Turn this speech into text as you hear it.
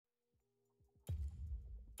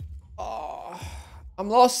I'm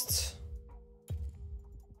lost.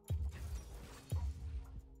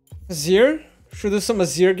 Azir? Should do some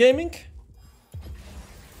Azir gaming?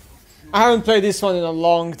 I haven't played this one in a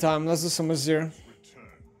long time. Let's do some Azir.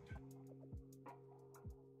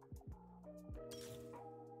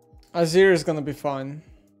 Azir is gonna be fine.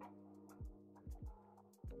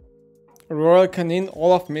 Royal Canin,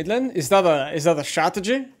 Olaf Midland. Is that a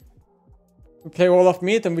strategy? We play Olaf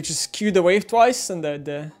mid and we just Q the wave twice and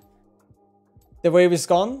the wave is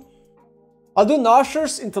gone. I'll do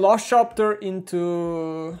Nashers into Lost Chapter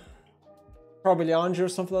into probably Leandri or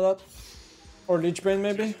something like that. Or Lichbane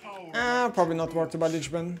maybe. Probably not worth it by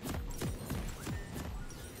Lichbane.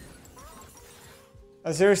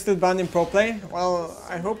 Azir is still banned in pro play. Well,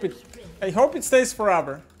 I hope it stays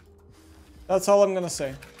forever. That's all I'm gonna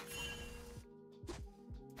say.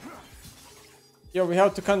 Yo, we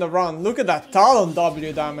have to kind of run. Look at that Talon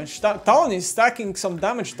W damage. That Talon is stacking some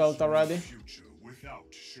damage delta already.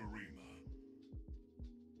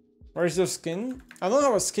 Where's your skin? I don't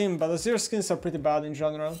have a skin, but Azir skins are pretty bad in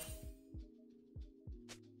general.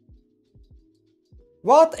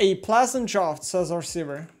 What a pleasant draft, says our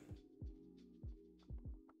receiver.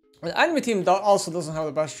 The enemy team also doesn't have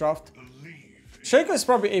the best draft. Shaco is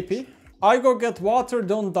probably AP. I go get water,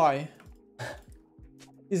 don't die.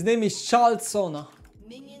 His name is Child Sona.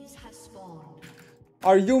 Minions have spawned.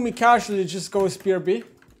 Our Yumi casually just goes Spear B.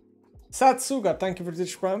 Satsuga, thank you for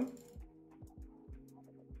Twitch Prime.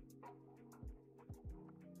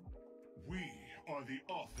 We are the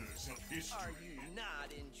authors of history. Are you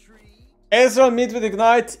not intrigued? Ezreal mid with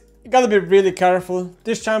Ignite. You gotta be really careful.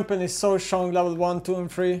 This champion is so strong, level 1, 2, and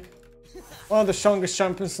 3. One of the strongest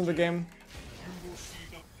champions in the game.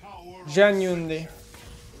 Genuinely.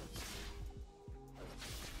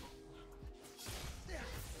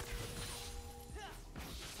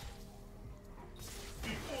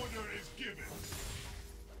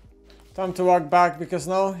 Time to walk back because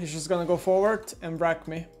now he's just gonna go forward and wreck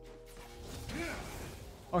me.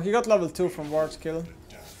 Oh, he got level 2 from ward kill.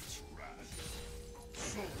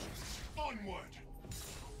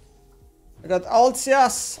 I got ults,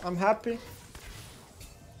 yes, I'm happy.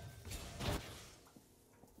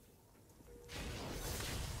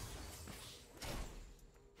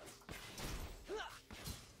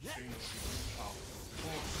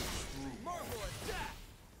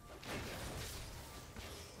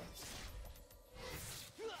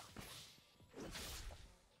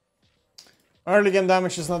 Early game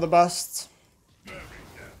damage is not the best.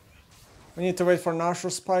 We need to wait for Nashor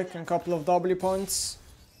spike and a couple of W points.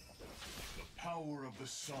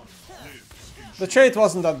 The trade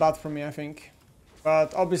wasn't that bad for me, I think.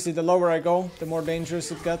 But obviously the lower I go, the more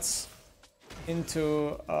dangerous it gets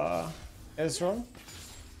into Ezreal.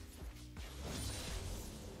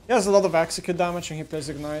 He has a lot of execute damage and he plays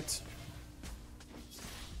Ignite.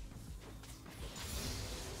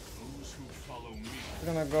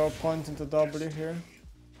 We're gonna go point into W here.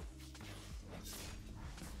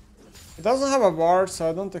 He doesn't have a ward, so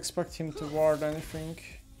I don't expect him to ward anything.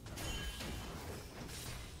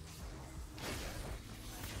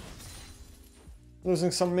 Losing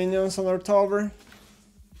some minions on our tower.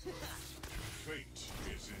 Fate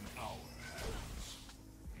is in our hands.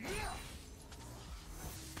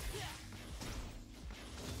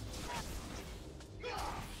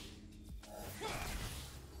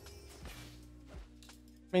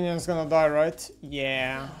 Minion's gonna die, right?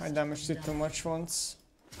 Yeah, I damaged it too much once.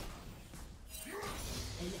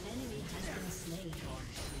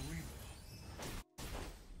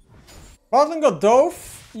 Botlane got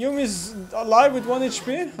Dove. Yumi's alive with 1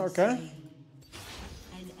 HP? Okay.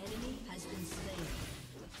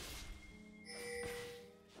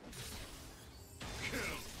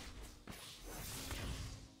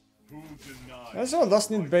 Ezreal does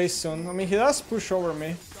need base soon. I mean, he does push over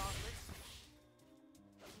me.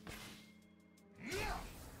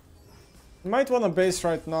 He might want a base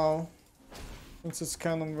right now, since it's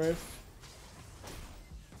cannon wave.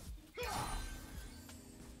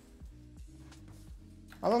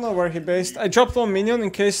 I don't know where he based. I dropped 1 minion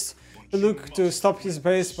in case to look to stop his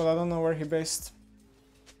base, but I don't know where he based.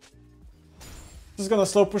 Just gonna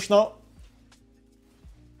slow push now.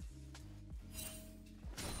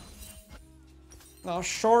 Now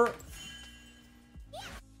sure.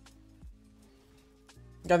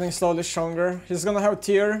 Getting slowly stronger. He's gonna have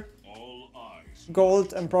tier,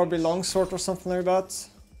 gold, and probably longsword or something like that.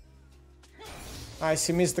 Nice,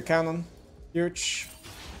 he missed the cannon. Huge.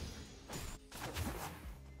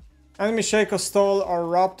 Enemy Shaco stole our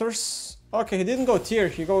raptors. Okay, he didn't go tier,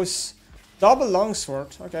 he goes double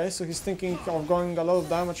longsword. Okay, so he's thinking of going a lot of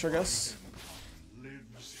damage, I guess.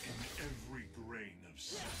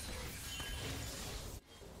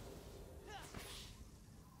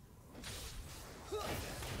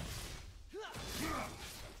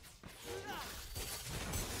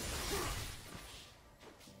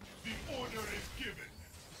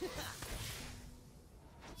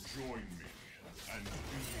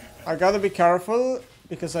 I gotta be careful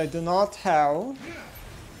because I do not have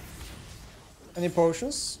any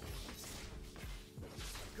potions.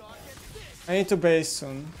 I need to base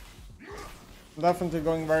soon. I'm definitely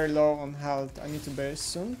going very low on health. I need to base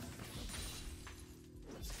soon.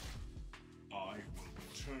 I will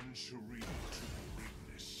turn Shireen to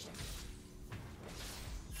greatness.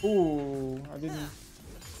 Ooh, I didn't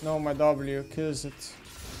know my W kills it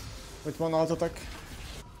with one auto attack.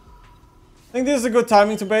 I think this is a good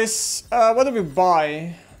timing to base. What do we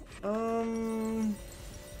buy?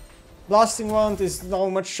 Blasting Wand is now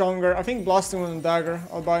much stronger. I think Blasting Wand and Dagger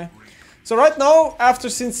I'll buy. So right now,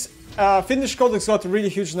 since Finnish Codex got a really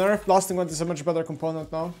huge nerf, Blasting Wand is a much better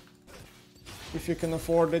component now. If you can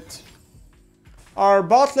afford it. Our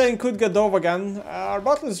bot lane could get dove again. Our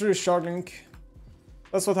bot lane is really struggling.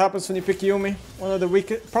 That's what happens when you pick Yumi. One of the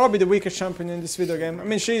weakest, probably the weakest champion in this video game. I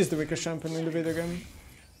mean, she is the weakest champion in the video game.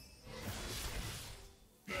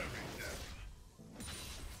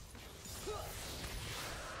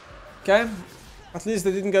 Okay, at least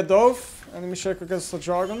they didn't get dove. Enemy Shaker gets the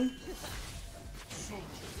Jargon.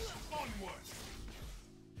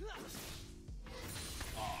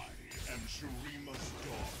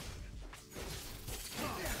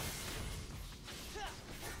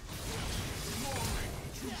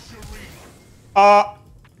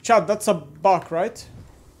 Chat, that's a bug, right?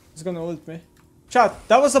 He's gonna ult me. Chat,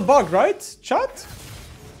 that was a bug, right? Chat?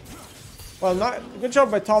 Well, good job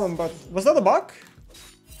by Talon, but was that a bug?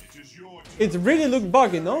 It really looked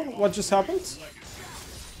buggy, no? What just happened?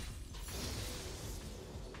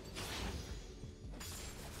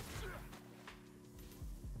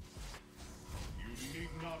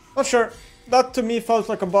 Not sure. That to me felt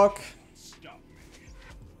like a bug.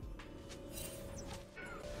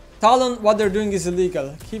 Talon, what they're doing is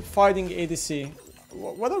illegal. Keep fighting ADC.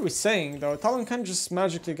 What are we saying though? Talon can't just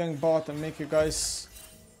magically gank bot and make you guys...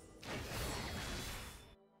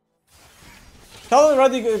 Talon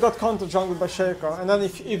already got counter jungled by Shaco, and then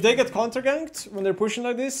if they get counter ganked when they're pushing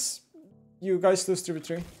like this, you guys lose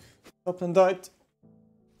 3v3. Up and died.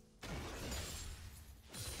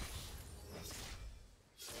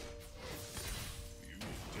 You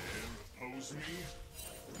dare oppose me?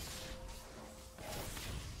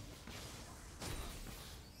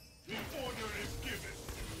 The order is given.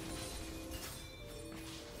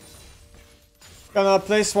 Gonna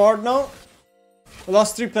play Sword now. We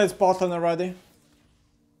lost 3 plates bot lane already.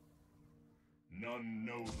 None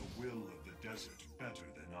know the will of the desert better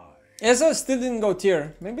than I. Ezreal still didn't go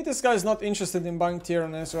tier. Maybe this guy is not interested in buying tier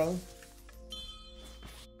on Ezreal.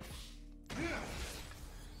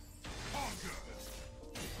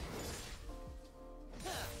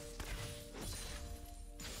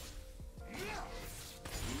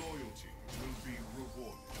 Loyalty will be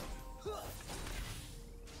rewarded.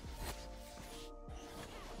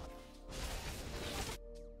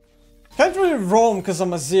 Can't really roam because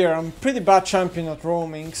I'm Azir. I'm pretty bad champion at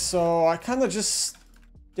roaming, so I kind of just...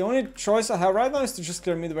 The only choice I have right now is to just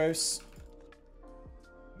clear mid waves.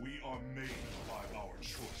 We are made by our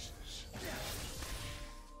choices.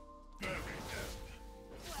 Bury them.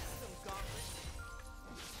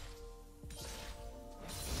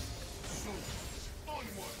 Soldiers,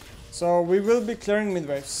 onward! So we will be clearing mid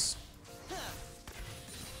waves.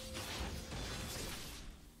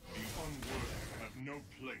 The unworthy have no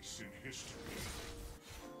place in history.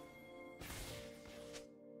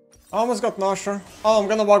 I almost got Nasher. Oh, I'm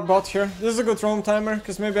gonna walk bot here. This is a good roam timer,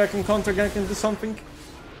 because maybe I can counter gank and do something.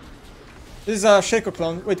 This is a Shaco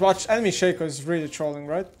clone. Wait, watch. Enemy Shaco is really trolling,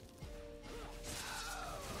 right?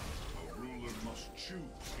 A ruler must choose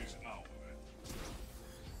his hour.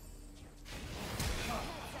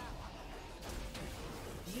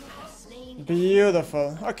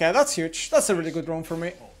 Beautiful. Okay, that's huge. That's a really good roam for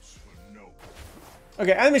me. Pulse for no.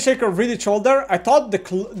 Okay, enemy Shaker really trolled there. I thought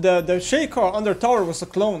the Shaker under tower was a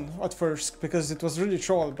clone at first, because it was really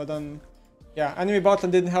trolled, but then... Yeah, enemy bot lane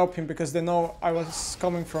didn't help him because they know I was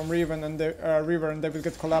coming from Riven and River and they will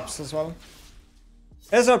get collapsed as well.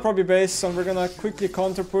 Ezreal probably base, so we're gonna quickly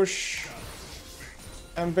counter push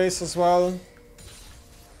and base as well.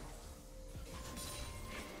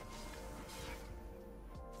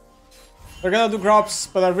 They're gonna do grabs,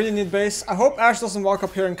 but I really need base. I hope Ashe doesn't walk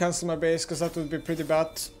up here and cancel my base, because that would be pretty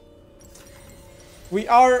bad. We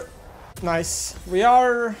are... Nice. We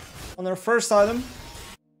are on our first item.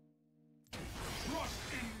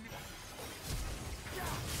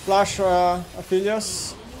 Flash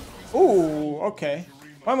Aphelios. Ooh, okay.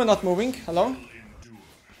 Why am I not moving? Hello?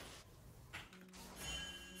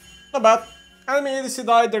 Not bad. Enemy ADC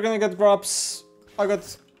died, they're gonna get grabs. I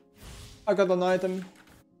got an item.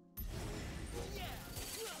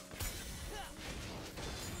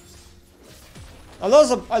 I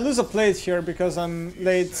lose a plate here because I'm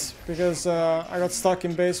late, because I got stuck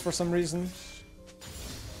in base for some reason.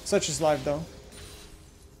 Such is life though.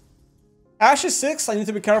 Ashe is 6, I need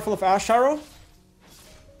to be careful of Ashe Arrow.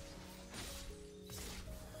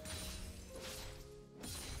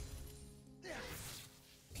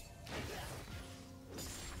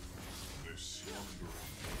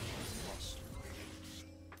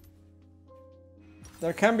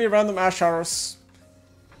 There can be random Ashe Arrows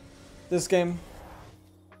this game.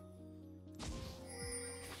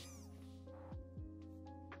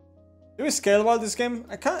 Do we scale well this game?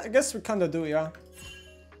 I guess we kinda do, yeah.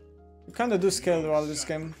 We kinda do scale well this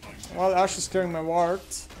game. While Ashe is clearing my ward.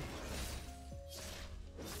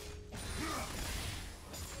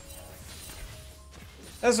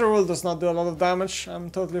 Azir does not do a lot of damage.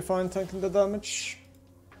 I'm totally fine taking the damage.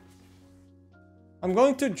 I'm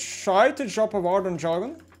going to try to drop a ward on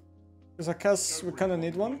Jargon. Because I guess we kinda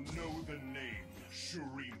need one.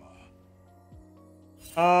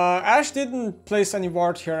 Ashe didn't place any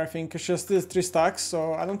ward here, I think. It's just these 3 stacks,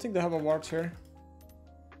 so I don't think they have a ward here.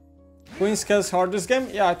 Queen scales hard this game?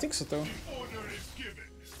 Yeah, I think so too.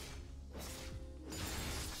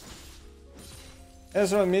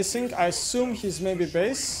 Ezreal missing. I assume he's maybe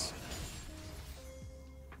base.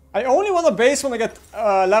 I only want to base when I get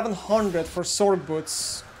 1100 for sword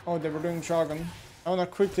boots. Oh, they were doing Dragon. I want to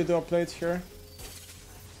quickly do a plate here.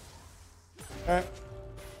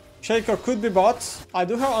 Shaker could be bot. I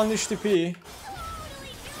do have Unleash TP.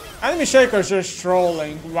 Enemy Shaker is just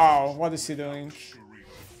trolling. Wow, what is he doing?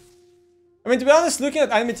 I mean, to be honest, looking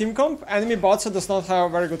at enemy team comp, enemy bots does not have a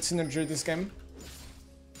very good synergy this game.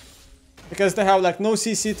 Because they have like no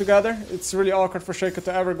CC together. It's really awkward for Shaker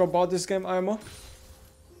to ever go bot this game, IMO.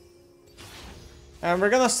 And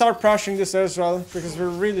we're gonna start pressuring this Ezreal because we're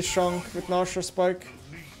really strong with Nausea Spike.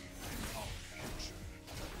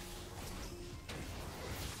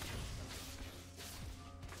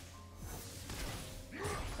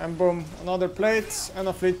 And boom, another plate and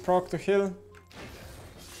a fleet proc to heal.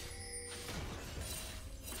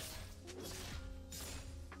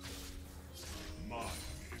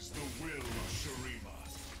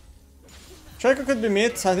 Shaker could be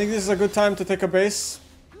mid. I think this is a good time to take a base.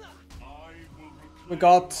 We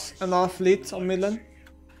got enough lead on mid lane.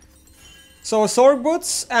 So sword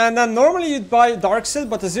boots, and then normally you'd buy Dark Seal,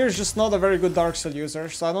 but Azir is just not a very good Dark Seal user,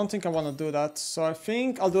 so I don't think I want to do that. So I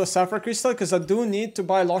think I'll do a Sapphire Crystal, because I do need to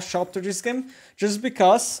buy Lost Chapter this game, just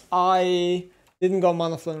because I didn't go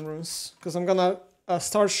Mana Flame Runes. Because I'm gonna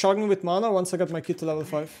start struggling with mana once I get my key to level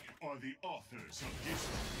 5.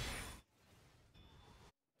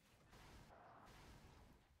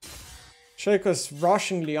 Shaker's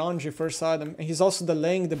rushing Lianji first item, and he's also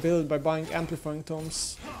delaying the build by buying Amplifying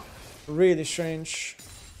Tomes. Really strange.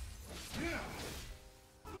 The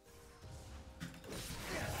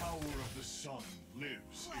power of the sun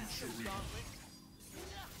lives in Shurima.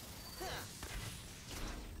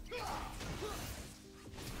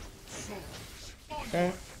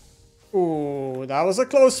 Okay. Ooh, that was a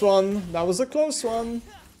close one. That was a close one.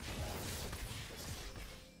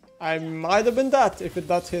 I might have been that if it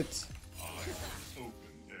that hit.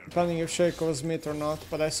 Depending if Shaker was mid or not,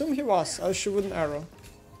 but I assume he was, else she wouldn't arrow.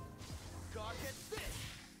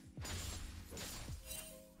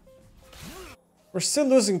 We're still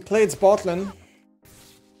losing plates bot lane.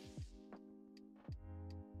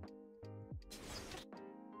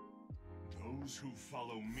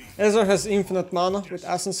 Azir has infinite mana with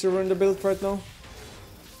Essence River in the build right now.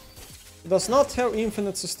 It does not have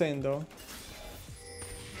infinite sustain though.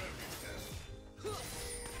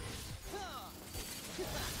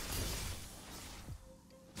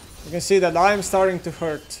 You can see that I am starting to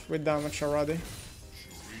hurt with damage already.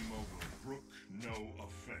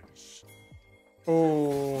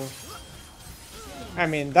 Oh, I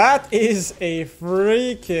mean, that is a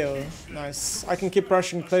free kill. Nice. I can keep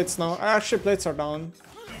rushing plates now. Actually, plates are down.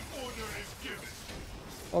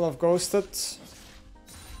 All of ghosted.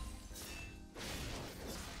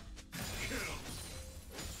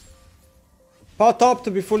 Pot top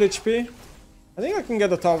to be full HP. I think I can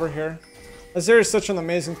get a tower here. Azir is such an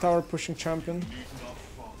amazing tower pushing champion.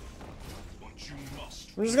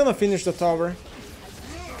 I'm just gonna finish the tower.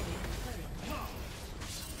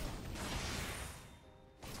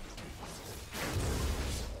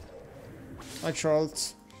 I trolled.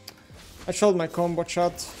 I trolled my combo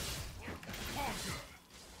shot.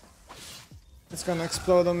 It's gonna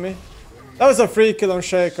explode on me. That was a free kill on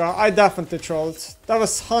Shaker. I definitely trolled. That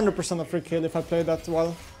was 100% a free kill if I played that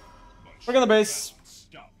well. We're gonna base.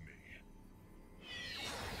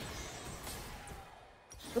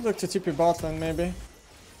 Could look to TP bot lane maybe.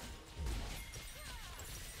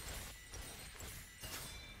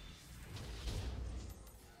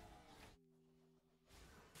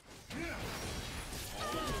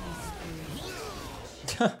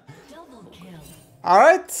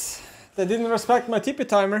 Alright. They didn't respect my TP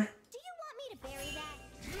timer. Do you want me to bury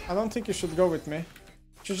that? I don't think you should go with me. You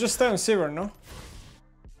should just stay on Silver, no?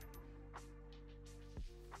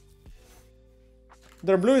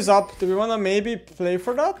 Their blue is up. Do we wanna maybe play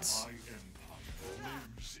for that? My empire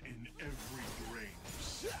lives in every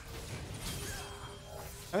grain.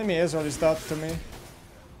 Enemy Azir is that to me.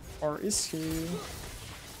 Or is he?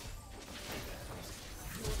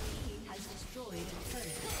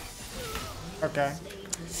 Okay.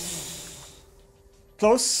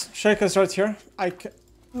 Close. Shaker's right here.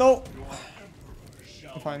 No.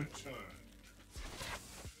 I'm fine. Return.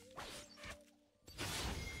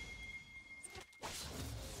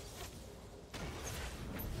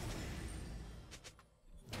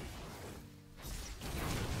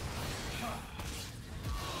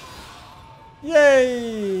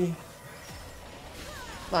 Yay!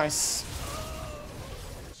 Nice.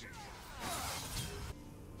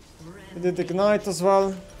 We did ignite as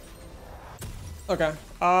well. Okay.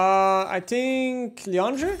 I think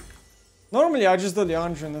Liandry? Normally I just do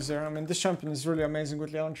Liandry in Azir. I mean, this champion is really amazing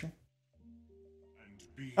with Liandry.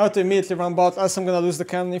 I have to immediately run bot, else I'm gonna lose the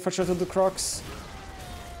cannon if I try to do Crocs.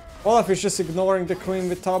 Olaf is just ignoring the queen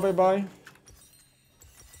with Tabe by.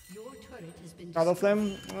 Shadow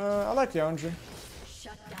Flame. I like Liandry.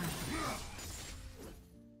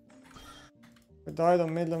 We died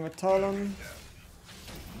on mid lane with Talon.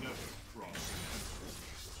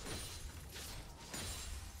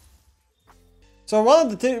 So one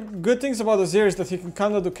of the good things about Azir is that he can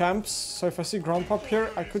kinda do camps. So if I see Gromp up here,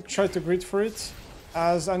 I could try to grid for it,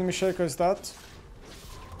 as enemy Shaker is that.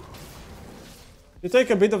 You take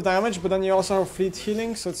a bit of damage, but then you also have fleet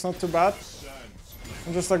healing, so it's not too bad.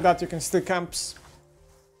 And just like that, you can steal camps.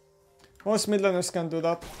 Most mid laners can do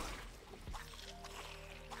that.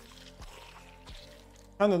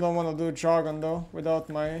 Kinda don't wanna do Jargon though, without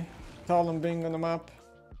my Talon being on the map.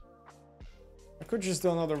 I could just do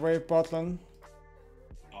another wave bot lane.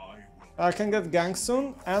 I can get ganked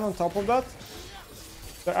soon, and on top of that,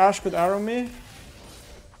 the Ashe could arrow me.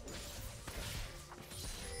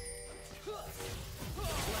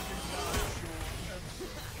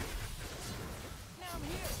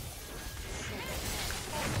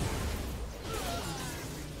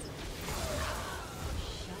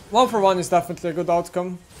 One for one is definitely a good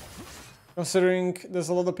outcome, considering there's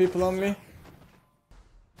a lot of people on me.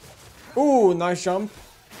 Ooh, nice jump.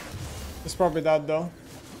 It's probably that though.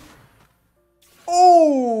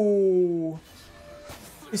 Oh!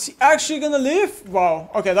 Is he actually gonna live? Wow.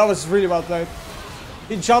 Okay, that was really well played.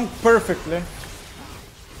 He jumped perfectly.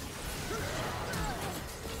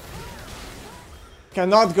 Okay,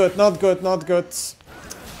 not good, not good, not good.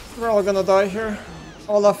 We're all gonna die here.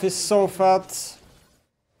 Olaf is so fat.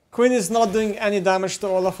 Queen is not doing any damage to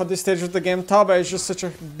Olaf at this stage of the game. Taba is just such a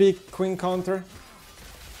big Queen counter.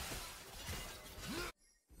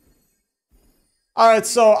 Alright,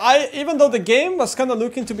 so even though the game was kind of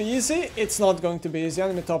looking to be easy, it's not going to be easy.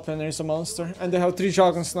 Enemy top laner is a monster. And they have 3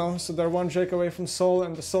 Jargons now, so they're 1 Drake away from Soul,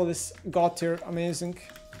 and the Soul is god tier. Amazing.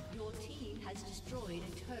 Your team has destroyed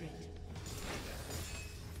a turret.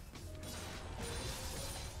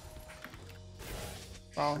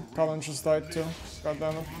 Wow, Talon just died too. God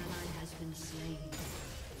damn it. Has been slain.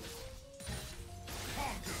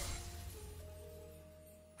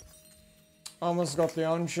 Almost got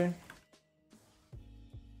Liandry.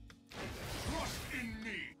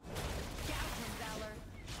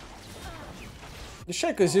 The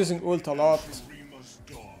Shaker is using ult a lot.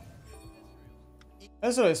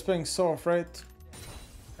 Ezra is playing so afraid.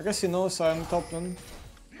 I guess he knows I am top lane.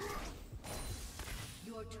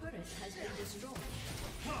 Your turret has been destroyed.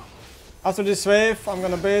 After this wave, I'm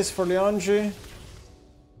gonna base for Liandry.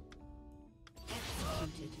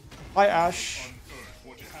 Hi Ashe.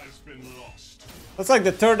 That's like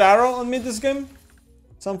the 3rd arrow on me this game.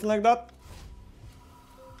 Something like that.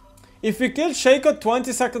 If we killed Shaco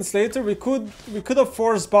 20 seconds later, we could have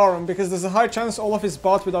forced Baron, because there's a high chance Olaf is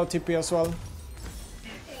bot without TP as well.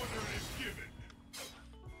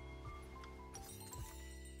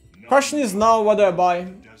 Question is now, what do I buy?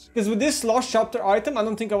 Because with this Lost Chapter item, I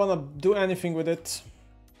don't think I want to do anything with it.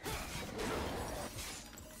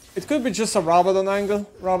 It could be just a Rabadon angle.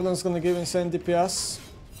 Rabadon's gonna give insane DPS.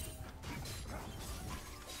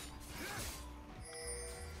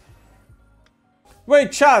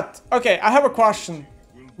 Wait, chat. Okay, I have a question.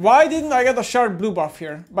 Why didn't I get a shared blue buff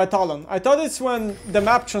here by Talon? I thought it's when the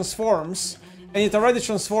map transforms, and it already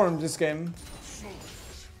transformed this game.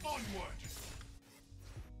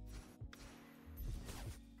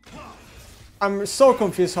 I'm so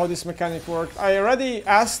confused how this mechanic worked. I already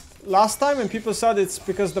asked last time and people said it's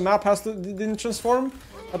because the map didn't transform.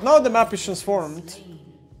 But now the map is transformed.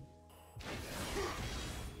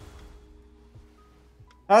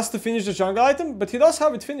 Has to finish the jungle item, but he does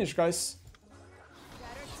have it finished, guys.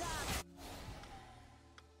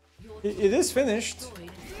 It is finished. We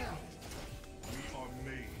are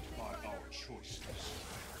made by our choices.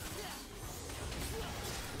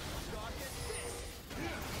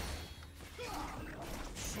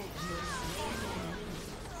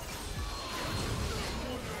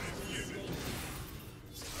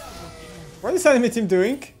 What is enemy team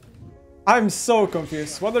doing? I'm so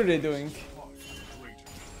confused. What are they doing?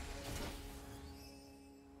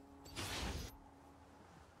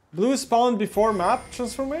 Blue spawned before map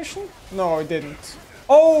transformation? No, it didn't.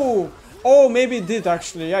 Oh! Oh, maybe it did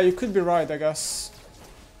actually. Yeah, you could be right, I guess.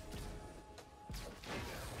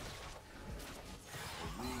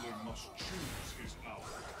 The ruler must choose his hour.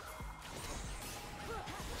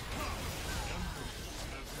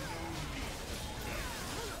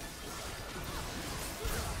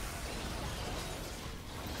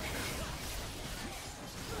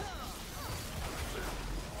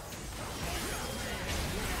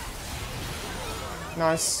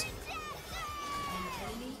 Nice.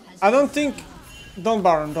 I don't think... Don't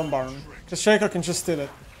Baron, don't Baron. Because Shaker can just steal it.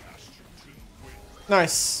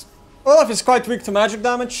 Nice. Olaf is quite weak to magic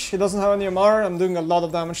damage. He doesn't have any MR. I'm doing a lot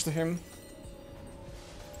of damage to him.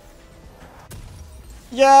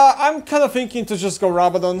 Yeah, I'm kind of thinking to just go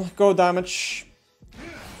Rabadon. Go damage.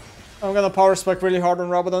 I'm gonna power spec really hard on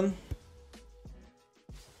Rabadon.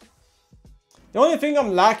 The only thing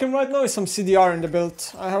I'm lacking right now is some CDR in the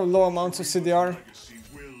build. I have low amounts of CDR. Legacy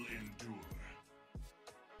will endure.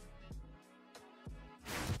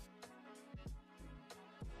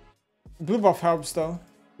 Blue buff helps though.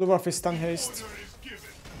 Blue buff is stun haste. Order is given.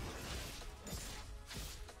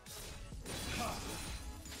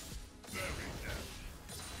 Bury them.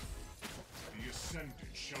 The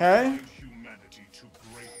ascended shall Okay. guide humanity to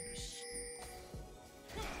greatness.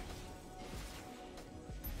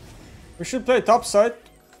 We should play top side.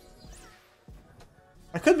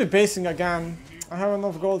 I could be basing again. I have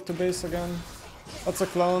enough gold to base again. That's a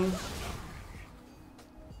clone.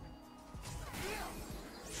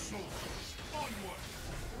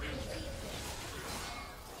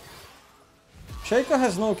 Shaker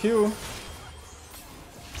has no Q.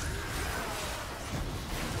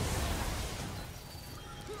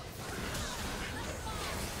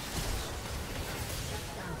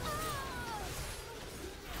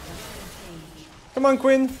 Come on,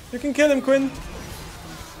 Quinn. You can kill him, Quinn.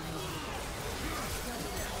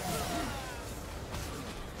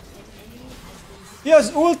 He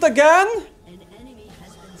has ult again? An enemy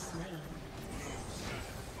has been slain.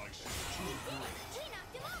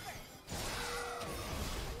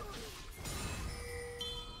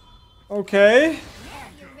 Okay.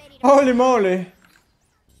 Holy moly.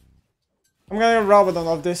 I'm gonna get Rabadon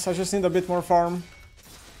of this. I just need a bit more farm.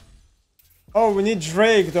 Oh, we need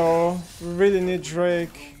Drake though. We really need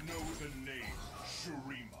Drake. Know the name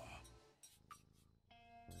Shurima.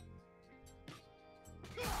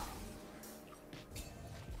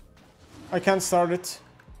 I can't start it.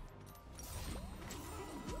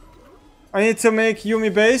 I need to make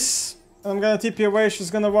Yumi base. I'm gonna TP away.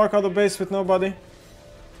 She's gonna walk out of base with nobody.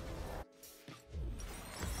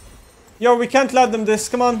 Yo, we can't let them this.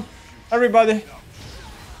 Come on. Everybody.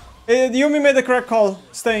 Yumi made the correct call.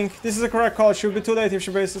 Staying. This is a correct call. She'll be too late if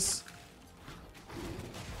she bases.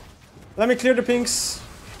 Let me clear the pinks.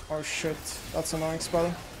 Oh shit. That's an annoying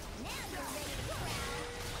spell.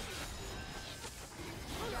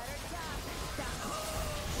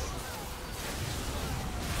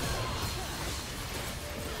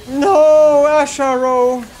 No, Ash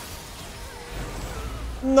Arrow.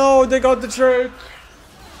 No, they got the Drake.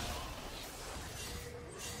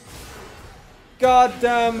 God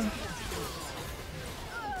damn. An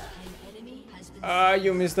enemy has been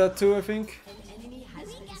You missed that too, I think. An enemy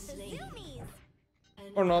has been slain.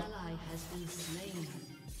 An Or not. ally has been slain.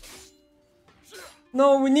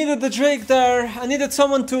 No, we needed the Drake there. I needed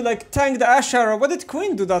someone to like tank the Ash Arrow. What did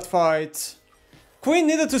Queen do that fight? Queen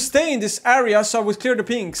needed to stay in this area so I would clear the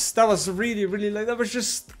pinks. That was really, really like, that was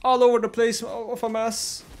just all over the place of a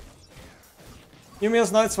mess. Yumi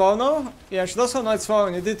has Night's Vow now? Yeah, she does have Night's Vow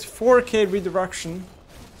and it did 4k redirection.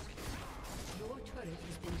 Your turret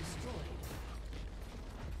has been destroyed.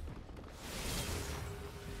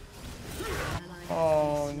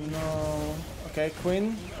 Oh no. Okay,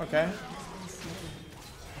 Queen. Okay.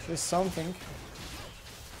 She's something.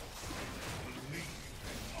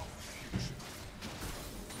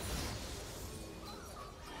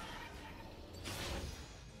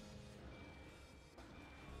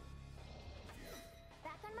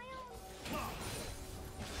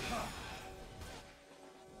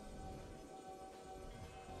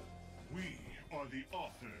 the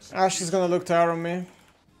authors of Ashe is gonna look to arrow me.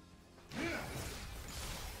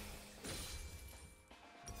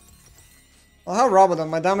 I'll have Rabadon,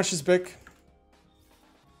 my damage is big.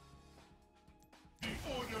 the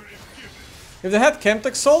order is given. If they had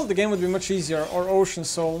Chemtech Soul, the game would be much easier, or Ocean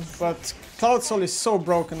Soul, but Cloud Soul is so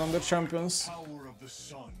broken on the champions. Power of the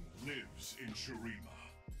sun lives in Shurima.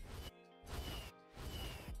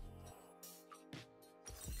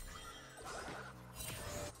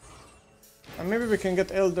 And maybe we can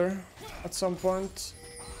get Elder at some point.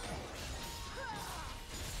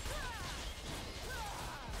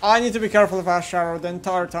 I need to be careful of Ashe Arrow the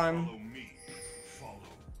entire time. Follow me. Follow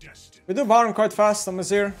destiny. We do Baron quite fast on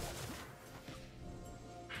Azir.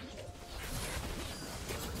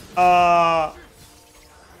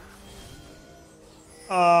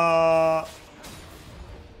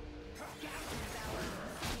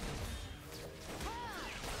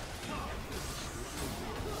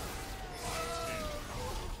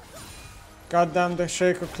 Goddamn the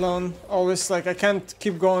Shaco clone. Always like, I can't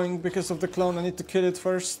keep going because of the clone, I need to kill it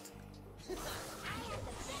first. You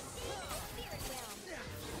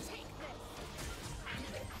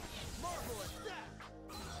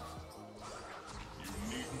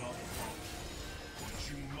need not follow, but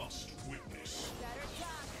you must witness.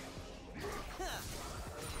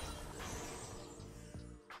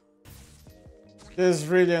 This is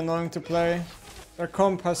really annoying to play. Their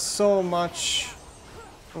comp has so much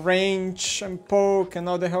range and poke, and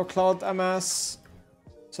now they have Cloud MS.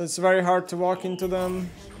 So it's very hard to walk into them.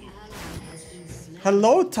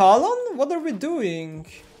 Hello, Talon? What are we doing?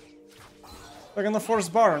 We're gonna force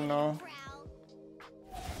Baron now.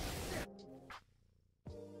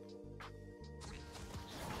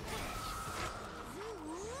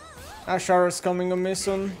 Ashe Arrow is coming on me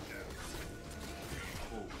soon.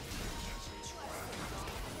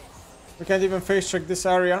 We can't even face check this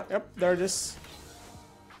area. Yep, there it is.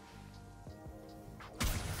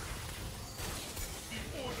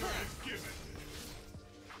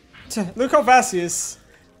 Look how fast he is.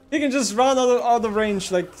 He can just run out of range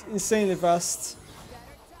like insanely fast.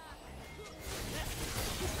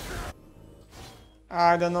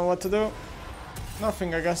 I don't know what to do.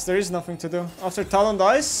 Nothing, I guess. There is nothing to do. After Talon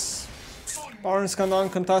dies, Baron's kinda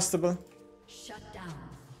uncontestable. Shut down.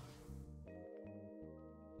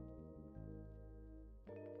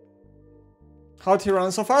 How'd he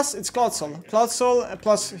run so fast? It's Cloud Soul. Cloud Soul,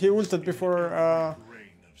 plus he ulted before... Rain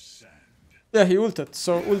of sand. Yeah, he ulted,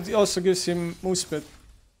 so ult also gives him move speed.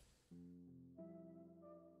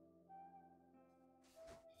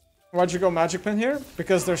 Why'd you go Magic Pen here?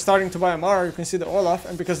 Because they're starting to buy MR, you can see the Olaf,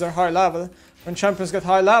 and because they're high level. When champions get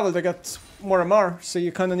high level, they get more MR, so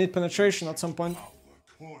you kinda need penetration at some point.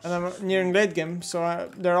 And I'm nearing late game, so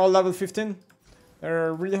they're all level 15.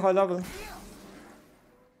 They're really high level.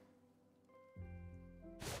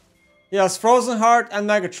 He has Frozen Heart and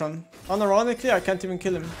Megatron. Unironically, I can't even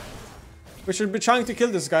kill him. We should be trying to kill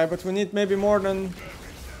this guy, but we need maybe more than...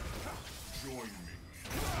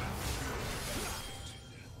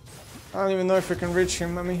 I don't even know if we can reach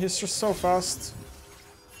him. I mean, he's just so fast.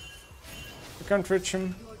 We can't reach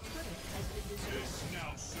him.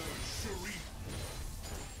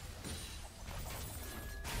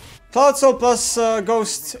 Cloud Soul plus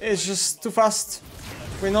Ghost is just too fast.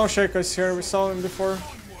 We know Shaco is here, we saw him before.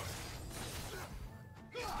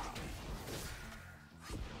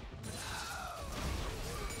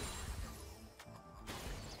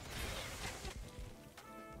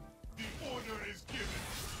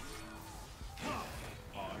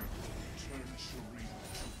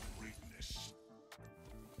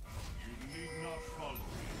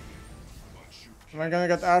 Am I gonna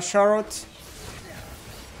get Ashe Arrowed?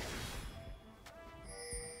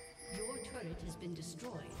 Your turret has been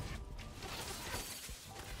destroyed.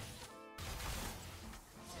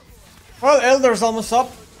 Well, Elder's almost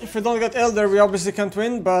up. If we don't get Elder, we obviously can't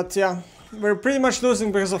win, but yeah. We're pretty much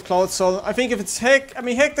losing because of Cloud Soul. I think if it's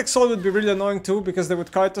Hectech Soul would be really annoying too, because they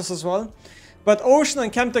would kite us as well. But Ocean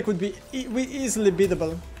and Chemtech would be easily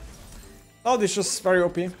beatable. Cloud is just very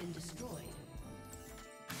OP.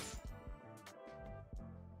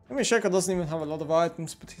 I mean, Shaco doesn't even have a lot of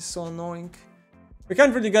items, but he's so annoying. We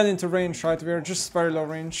can't really get into range, right? We are just very low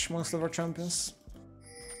range, most of our champions.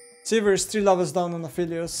 Sivir is 3 levels down on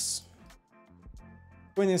Aphelios.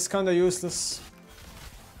 Queen is kinda useless.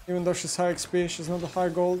 Even though she's high XP, she's not a high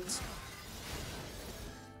gold.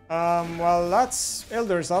 Well, that's...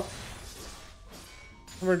 Elder's up.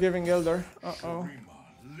 We're giving Elder. Uh-oh.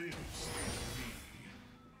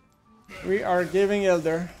 We are giving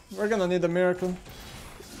Elder. We're gonna need a miracle.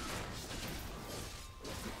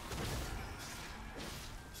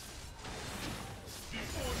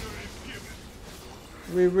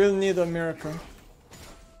 We will need a miracle.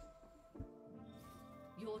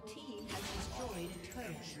 Your team has destroyed a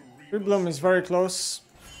turret. Tribloom is very close.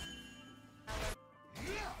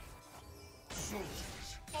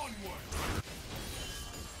 Soldiers, onward!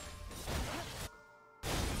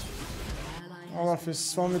 Olaf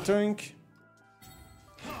is vomiting.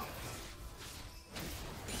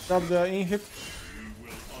 Grab the inhib. We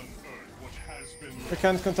will unearth what has been We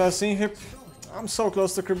can't contest inhib. I'm so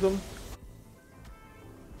close to Tribloom.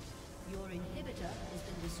 Your inhibitor has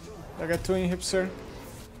been destroyed. I got 2 inhibs here.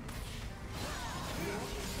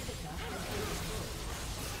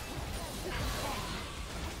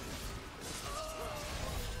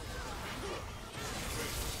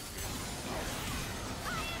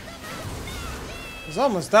 He's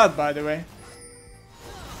almost dead, by the way.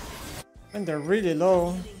 And they're really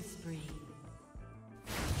low. Killing spree.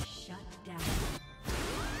 Shut down.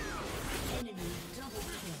 Enemy double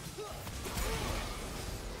kill.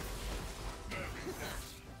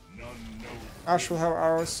 none know Ash will have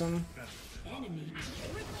arrows soon. Enemy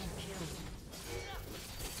triple kill.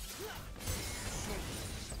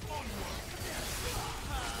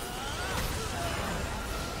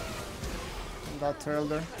 That trail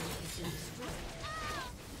there.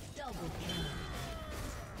 Double kill.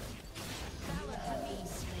 Heavy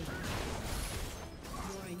slate.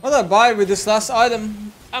 What I buy with this last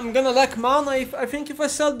item? I'm gonna lack mana. I think if I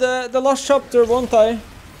sell the last chapter, won't I?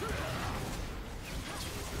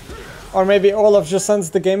 Or maybe Olaf just ends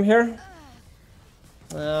the game here.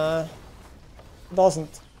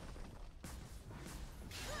 Doesn't.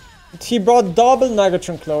 But he brought double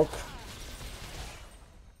Negatron Cloak.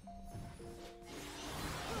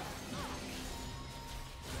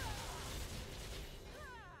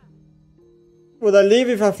 Would I leave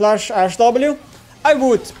if I flash Ash W? I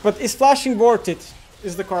would, but is flashing worth it?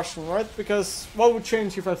 Is the question, right? Because what would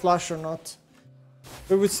change if I flash or not?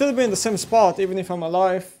 We would still be in the same spot, even if I'm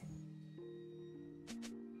alive.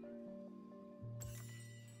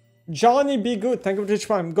 Johnny, be good. Thank you for Twitch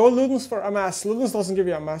Prime. Go Ludens for MS. Ludens doesn't give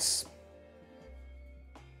you MS.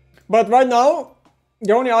 But right now,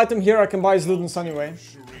 the only item here I can buy is Ludens anyway.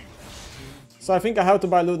 So I think I have to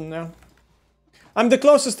buy Luden now. I'm the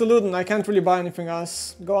closest to Luden. I can't really buy anything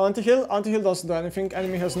else. Go anti-heal. Anti-heal doesn't do anything.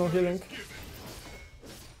 Enemy has no healing.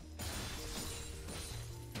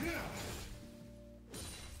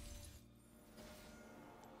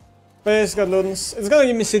 Base got Ludens. It's gonna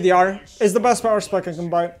give me CDR. It's the best power spec I can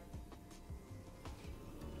buy.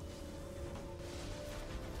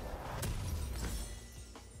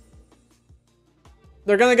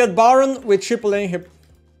 They're gonna get Baron with triple inhib.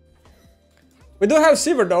 We do have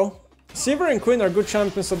Sivir though. Sivir and Queen are good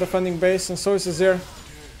champions of defending base, and so is Azir.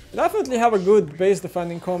 We definitely have a good base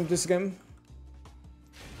defending comp this game.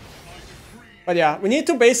 But yeah, we need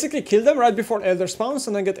to basically kill them right before Elder spawns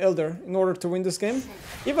and then get Elder in order to win this game.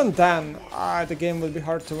 Even then, the game will be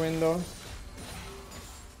hard to win though.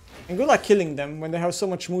 And good luck killing them when they have so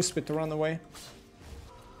much move speed to run away.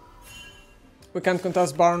 We can't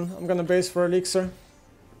contest Baron. I'm gonna base for Elixir.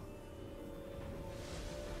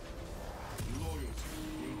 loyalty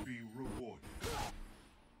will be rewarded.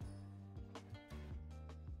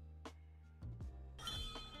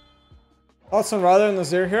 Lots of Rider and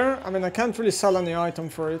Azir here. I mean, I can't really sell any item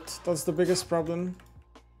for it. That's the biggest problem.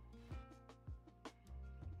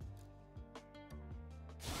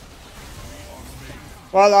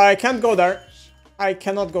 Well, I can't go there. I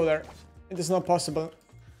cannot go there. It is not possible.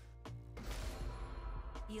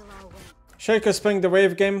 Shaco is playing the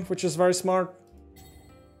wave game, which is very smart.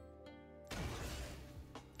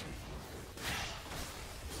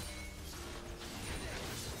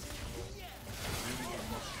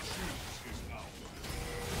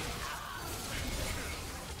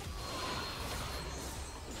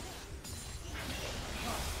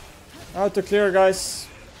 How to clear, guys.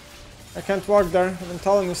 I can't walk there.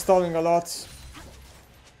 Talon is stalling a lot.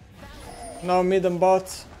 Now mid and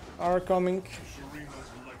bot are coming.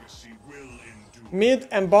 Mid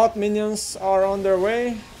and bot minions are on their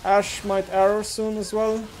way. Ashe might arrow soon as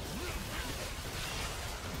well.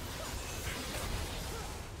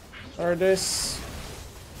 There it is.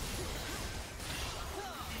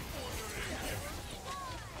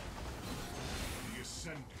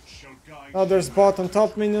 Now there's bot and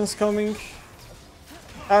top minions coming.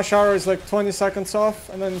 Ashe arrow is like 20 seconds off,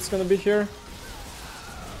 and then it's gonna be here.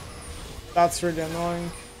 That's really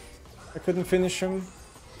annoying. I couldn't finish him.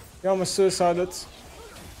 He almost suicided.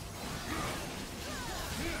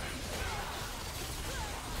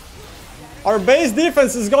 Our base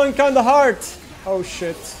defense is going kinda hard. Oh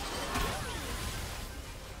shit.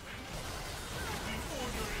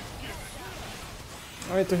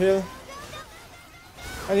 I need to heal.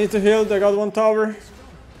 I need to heal, they got one tower.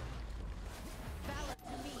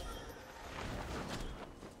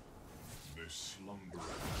 They slumber.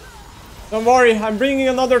 Don't worry, I'm bringing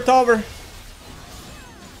another tower.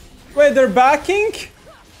 Wait, they're backing?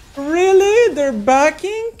 Really? They're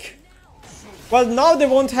backing? Well, now they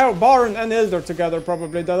won't have Baron and Elder together,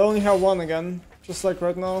 probably. They'll only have one again. Just like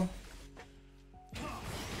right now.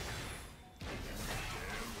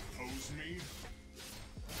 Oppose me?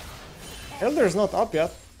 Elder's not up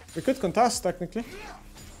yet. We could contest, technically.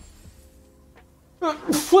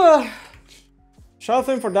 Shout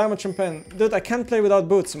him for damage and pain. Dude, I can't play without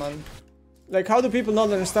boots, man. Like, how do people not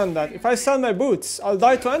understand that? If I sell my boots, I'll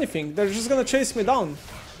die to anything. They're just gonna chase me down.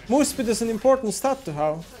 Move speed is an important stat to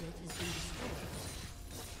have.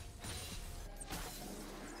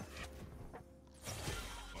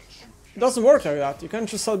 It doesn't work like that. You can't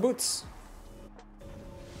just sell boots.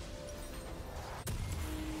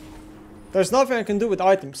 There's nothing I can do with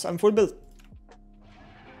items. I'm full build.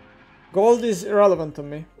 Gold is irrelevant to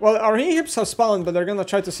me. Well, our hips have spawned, but they're gonna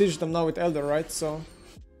try to siege them now with Elder, right? So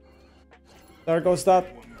there goes that.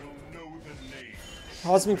 One don't know the name.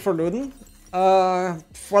 Cosmic for Luden.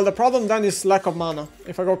 Well, the problem then is lack of mana.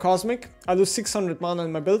 If I go Cosmic, I lose 600 mana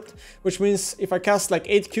in my build, which means if I cast like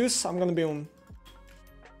 8 Qs, I'm gonna be on.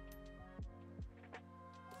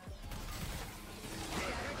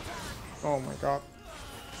 Oh my god.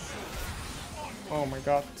 Oh my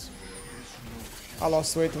god. I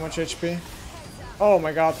lost way too much HP. Oh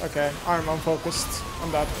my god, okay. I'm unfocused.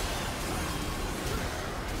 I'm dead.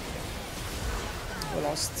 We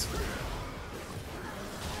lost.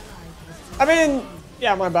 I mean,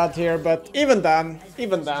 yeah, my bad here, but even then,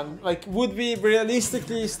 like, would we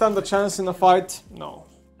realistically stand a chance in a fight? No.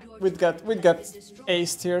 We'd get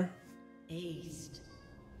aced here. Aced.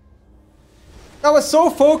 I was so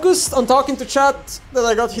focused on talking to chat that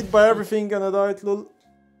I got hit by everything and I died, lol.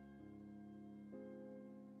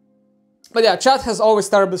 But yeah, chat has always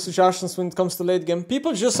terrible suggestions when it comes to late game.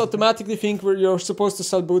 People just automatically think you're supposed to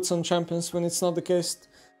sell boots on champions when it's not the case.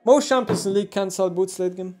 Most champions in League can't sell boots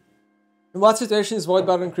late game. In what situation is Void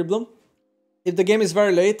better than Criblum? If the game is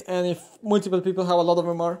very late and if multiple people have a lot of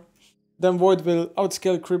MR, then Void will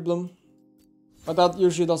outscale Criblum. But that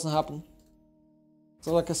usually doesn't happen. It's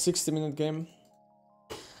like a 60-minute game.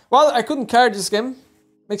 Well, I couldn't carry this game.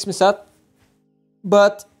 Makes me sad.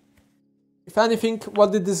 But if anything,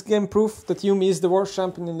 what did this game prove? That Yuumi is the worst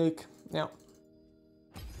champion in League. Yeah.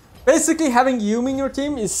 Basically, having Yuumi in your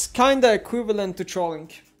team is kinda equivalent to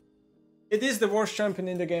trolling. It is the worst champion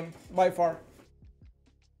in the game, by far.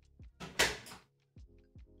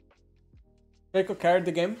 Reiko carried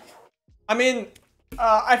the game. I mean,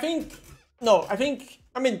 I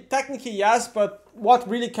mean, technically yes, but what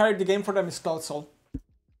really carried the game for them is Cloud Soul.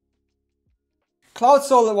 Cloud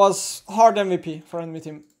Soul was hard MVP for enemy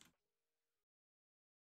team.